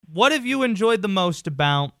what have you enjoyed the most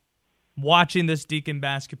about watching this Deacon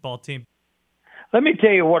basketball team? Let me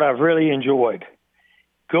tell you what I've really enjoyed.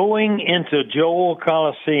 Going into Joel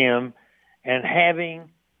Coliseum and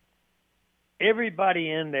having everybody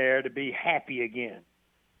in there to be happy again.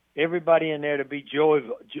 Everybody in there to be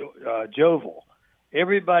jovial.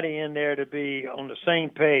 Everybody in there to be on the same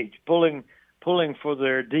page, pulling for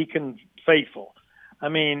their Deacon faithful. I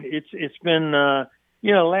mean, it's been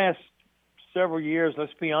last several years.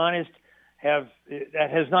 Let's be honest, that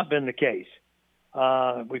has not been the case.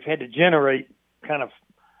 We've had to generate kind of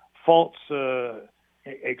false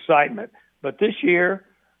excitement, but this year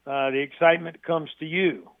the excitement comes to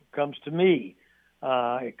you, comes to me,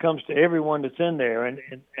 it comes to everyone that's in there. And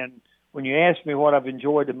when you ask me what I've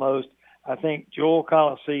enjoyed the most, I think Joel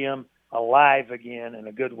Coliseum alive again in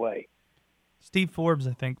a good way. Steve Forbes,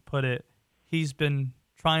 I think, put it, he's been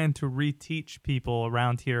trying to reteach people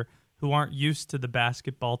around here who aren't used to the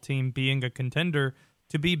basketball team being a contender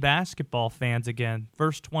to be basketball fans again.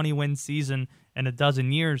 First 20-win season in a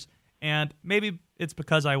dozen years. And maybe it's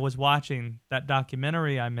because I was watching that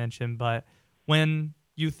documentary I mentioned, but when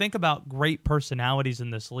you think about great personalities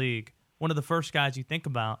in this league, one of the first guys you think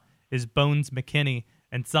about is Bones McKinney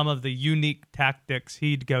and some of the unique tactics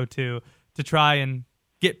he'd go to try and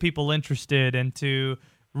get people interested and to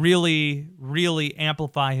really, really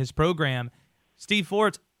amplify his program. Steve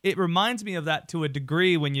Forbes, it reminds me of that to a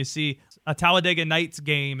degree when you see a Talladega Nights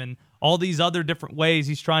game and all these other different ways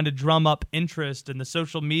he's trying to drum up interest in the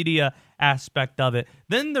social media aspect of it.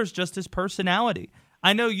 Then there's just his personality.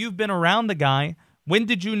 I know you've been around the guy. When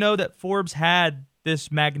did you know that Forbes had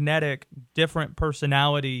this magnetic, different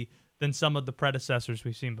personality than some of the predecessors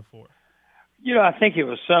we've seen before? I think it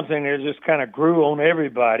was something that just kind of grew on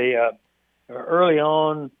everybody early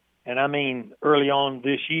on, and I mean early on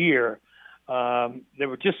this year. There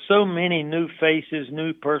were just so many new faces,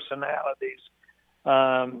 new personalities,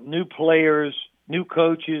 new players, new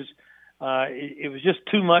coaches. It was just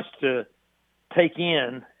too much to take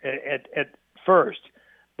in at first.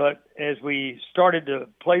 But as we started to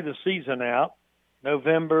play the season out,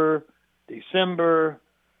 November, December,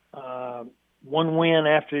 one win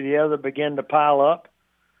after the other began to pile up,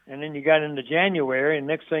 and then you got into January, and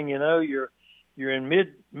next thing you know, you're in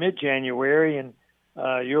mid-January, and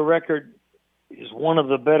your record is one of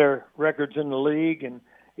the better records in the league, and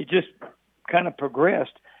it just kind of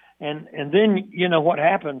progressed. And then what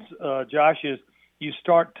happens, Josh, is you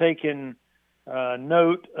start taking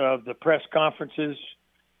note of the press conferences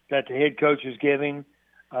that the head coach is giving,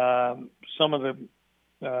 some of the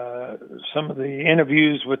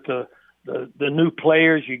interviews with the new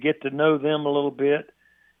players. You get to know them a little bit,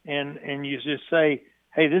 and you just say,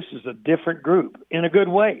 hey, this is a different group in a good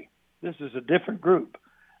way. This is a different group.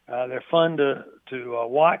 They're fun to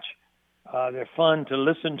watch. They're fun to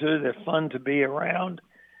listen to. They're fun to be around.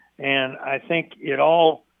 And I think it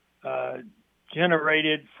all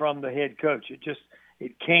generated from the head coach.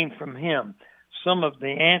 It came from him. Some of the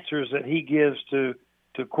answers that he gives to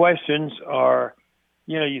questions are,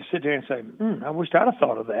 you sit there and say, I wish I'd have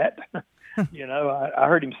thought of that. I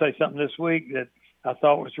heard him say something this week that I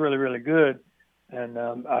thought was really, really good. And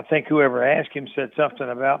I think whoever asked him said something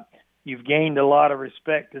about, you've gained a lot of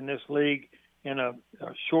respect in this league in a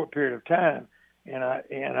short period of time. And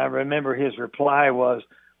I remember his reply was,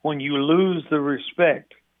 when you lose the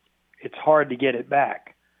respect, it's hard to get it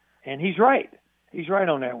back. And he's right. He's right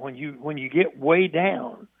on that. When you get way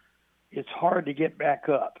down, it's hard to get back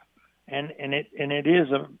up. And it is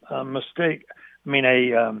a mistake. I mean,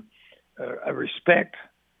 a respect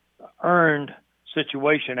earned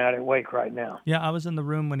situation out at Wake right now. Yeah, I was in the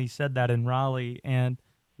room when he said that in Raleigh, and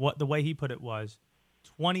the way he put it was,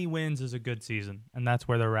 20 wins is a good season, and that's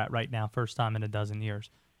where they're at right now, first time in a dozen years.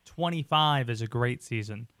 25 is a great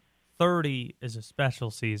season. 30 is a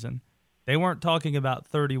special season. They weren't talking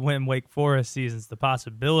about 30-win Wake Forest seasons, the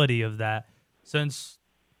possibility of that, since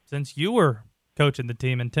you were coaching the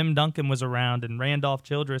team and Tim Duncan was around and Randolph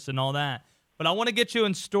Childress and all that. But I want to get you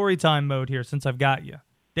in story time mode here since I've got you.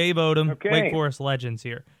 Dave Odom, okay. Wake Forest legends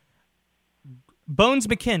here. Bones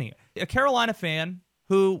McKinney, a Carolina fan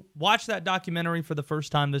who watched that documentary for the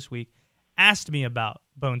first time this week, asked me about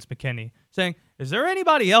Bones McKinney, saying, is there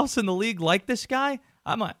anybody else in the league like this guy?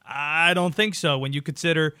 I'm like, I don't think so, when you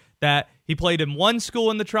consider that he played in one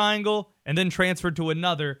school in the Triangle and then transferred to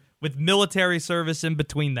another with military service in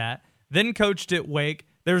between that, then coached at Wake.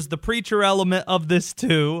 There's the preacher element of this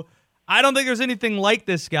too. I don't think there's anything like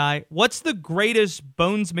this guy. What's the greatest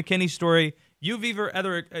Bones McKinney story you've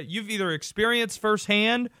either experienced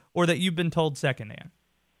firsthand or that you've been told secondhand?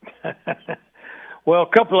 Well, a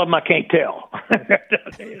couple of them I can't tell.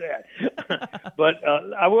 I'll tell you that. But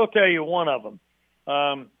I will tell you one of them.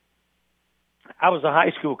 I was a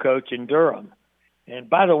high school coach in Durham. And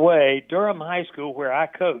by the way, Durham High School, where I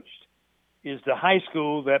coached, is the high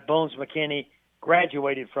school that Bones McKinney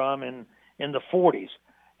graduated from in the 40s.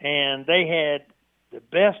 And they had the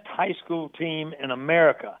best high school team in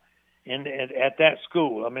America at that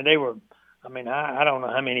school. I mean, I don't know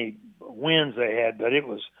how many wins they had, but it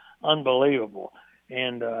was unbelievable.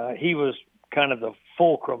 And he was kind of the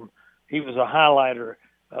fulcrum. He was a highlighter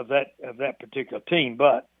of that particular team.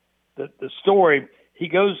 But the story, he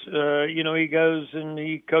goes and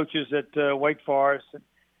he coaches at Wake Forest, and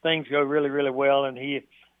things go really, really well. And he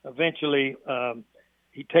eventually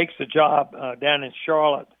he takes the job down in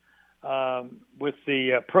Charlotte with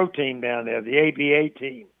the pro team down there, the ABA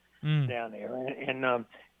team down there. And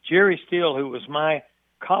Jerry Steele, who was my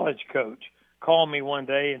college coach, called me one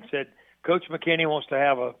day and said, Coach McKinney wants to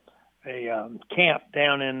have a camp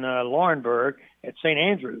down in Laurinburg at St.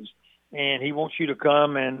 Andrews, and he wants you to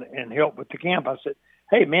come and help with the camp. I said,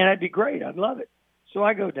 hey, man, that'd be great. I'd love it. So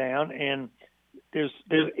I go down, and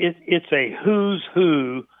it's a who's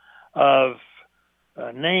who of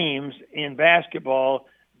names in basketball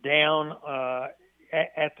down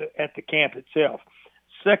at the camp itself.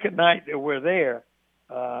 Second night that we're there,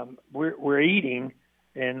 we're eating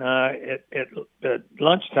and at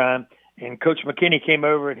lunchtime, and Coach McKinney came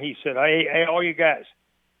over and he said, hey, all you guys,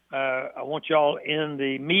 I want y'all in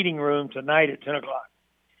the meeting room tonight at 10 o'clock.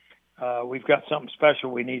 We've got something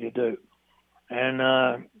special we need to do.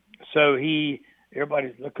 And so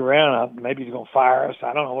everybody's looking around. Maybe he's going to fire us.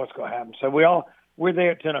 I don't know what's going to happen. So we're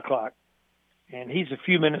there at 10 o'clock, and he's a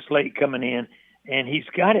few minutes late coming in, and he's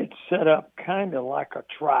got it set up kind of like a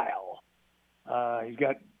trial. He's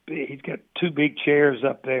got two big chairs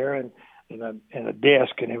up there and a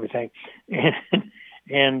desk and everything,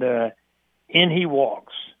 and in he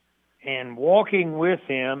walks, and walking with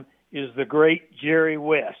him is the great Jerry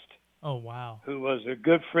West. Oh, wow. Who was a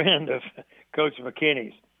good friend of Coach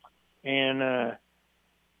McKinney's. And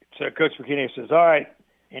so Coach McKinney says, all right,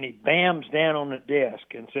 and he bams down on the desk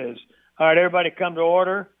and says, all right, everybody come to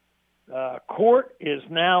order. Court is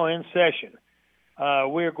now in session.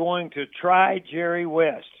 We're going to try Jerry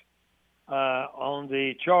West on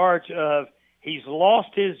the charge of he's lost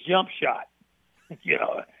his jump shot,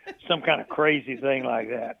 some kind of crazy thing like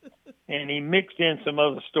that. And he mixed in some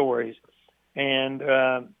other stories. And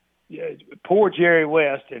poor Jerry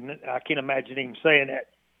West, and I can't imagine him saying that,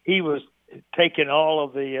 he was taking all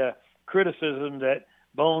of the criticism that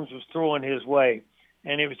Bones was throwing his way.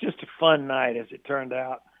 And it was just a fun night, as it turned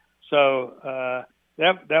out. So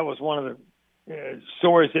that was one of the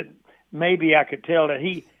stories that maybe I could tell that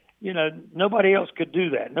he, nobody else could do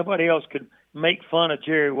that. Nobody else could make fun of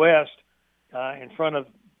Jerry West in front of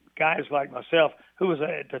guys like myself, who was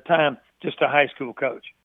at the time just a high school coach.